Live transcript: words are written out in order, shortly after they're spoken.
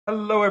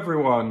Hello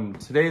everyone!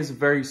 Today is a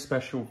very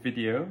special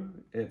video.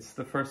 It's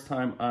the first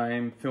time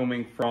I'm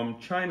filming from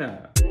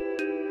China.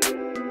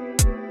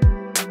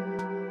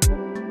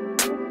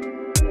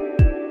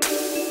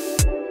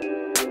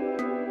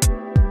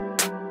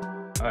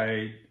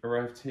 I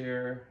arrived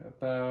here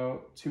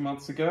about 2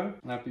 months ago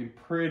and I've been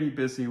pretty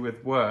busy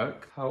with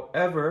work.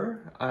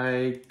 However,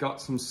 I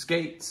got some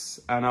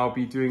skates and I'll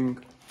be doing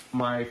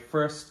my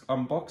first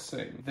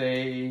unboxing.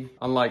 They,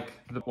 unlike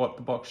what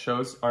the box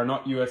shows, are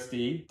not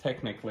USD,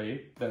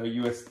 technically. Though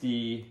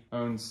USD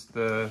owns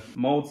the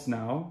molds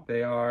now,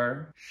 they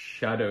are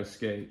Xsjado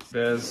skates.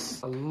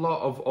 There's a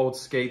lot of old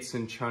skates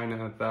in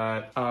China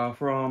that are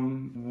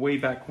from way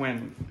back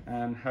when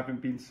and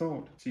haven't been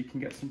sold. So you can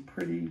get some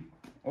pretty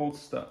old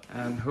stuff,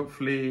 and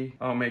hopefully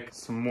I'll make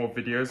some more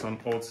videos on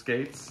old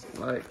skates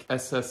like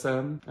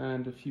SSM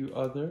and a few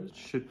others.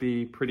 Should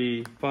be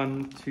pretty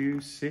fun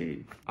to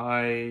see.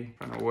 I'm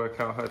trying to work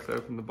out how to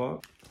open the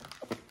box.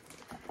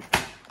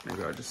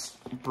 Maybe I'll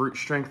just brute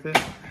strength it.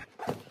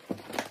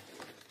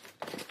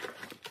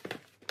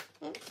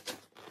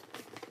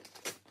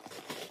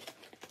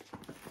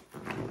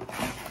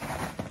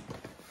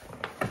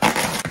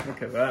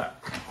 Look at that.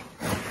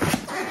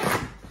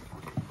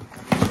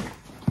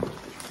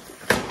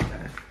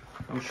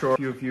 I'm sure a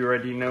few of you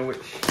already know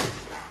which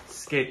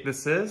skate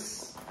this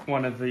is.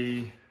 One of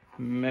the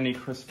many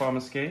Chris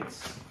Farmer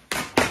skates.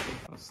 I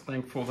was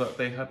thankful that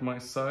they had my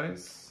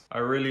size. I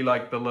really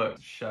like the look.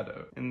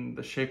 Xsjado in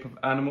the shape of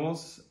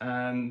animals,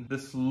 and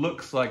this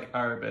looks like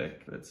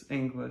Arabic, but it's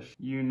English.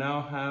 You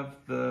now have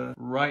the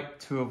right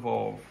to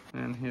evolve.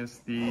 And here's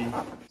the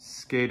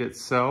skate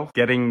itself,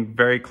 getting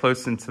very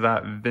close into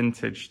that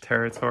vintage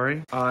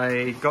territory.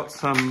 I got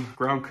some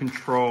ground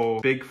control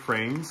big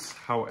frames.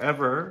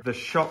 However, the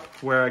shop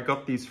where I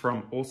got these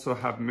from also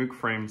have Moog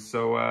frames.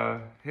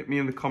 So hit me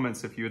in the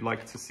comments if you would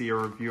like to see a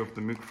review of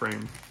the Moog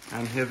frame.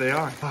 And here they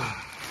are.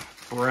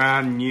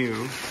 Brand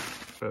new,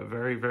 but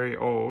very, very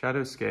old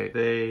Xsjado skate.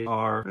 They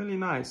are really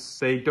nice.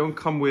 They don't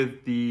come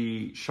with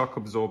the shock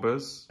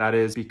absorbers. That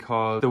is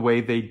because the way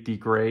they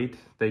degrade,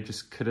 they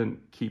just couldn't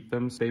keep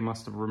them. So they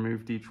must have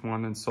removed each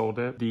one and sold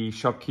it. The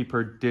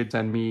shopkeeper did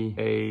send me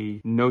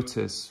a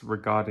notice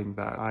regarding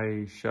that.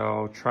 I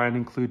shall try and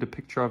include a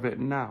picture of it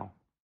now.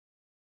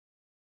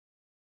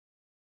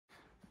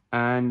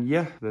 And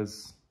yeah,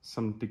 there's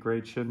some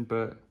degradation,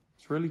 but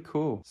it's really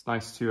cool. It's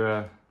nice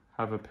to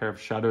have a pair of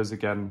Xsjados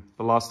again.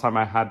 The last time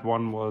I had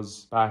one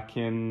was back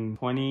in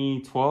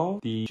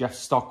 2012. The Jeff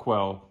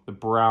Stockwell, the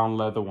brown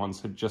leather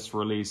ones, had just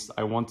released.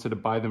 I wanted to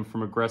buy them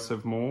from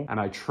Aggressive Mall and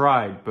I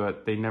tried,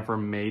 but they never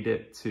made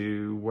it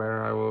to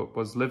where I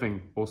was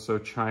living. Also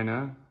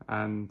China,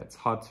 and it's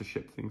hard to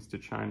ship things to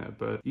China,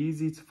 but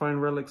easy to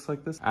find relics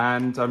like this.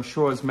 And I'm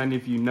sure as many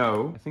of you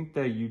know, I think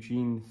they're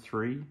Eugene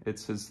 3.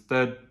 It's his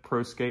third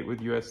pro skate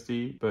with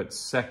USD, but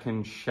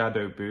second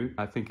Xsjado boot.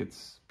 I think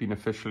it's been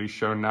officially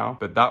shown now,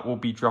 but that will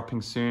be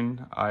dropping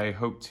soon. I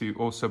hope to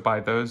also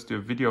buy those, do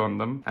a video on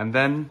them. And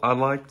then I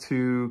like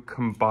to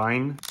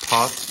combine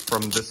parts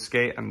from this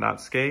skate and that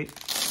skate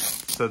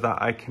so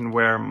that I can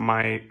wear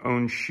my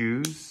own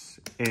shoes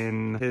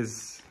in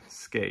his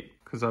skate.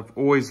 Because I've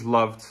always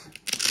loved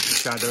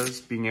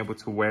Xsjados, being able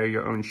to wear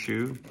your own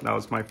shoe. That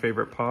was my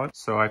favorite part.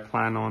 So I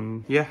plan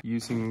on,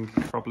 using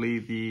probably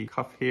the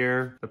cuff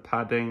here, the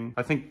padding.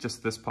 I think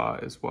just this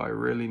part is what I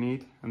really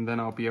need. And then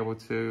I'll be able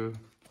to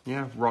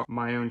rock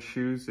my own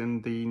shoes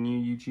in the new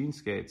Eugene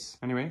skates.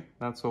 Anyway,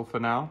 that's all for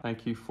now.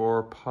 Thank you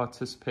for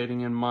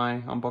participating in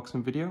my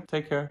unboxing video.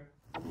 Take care.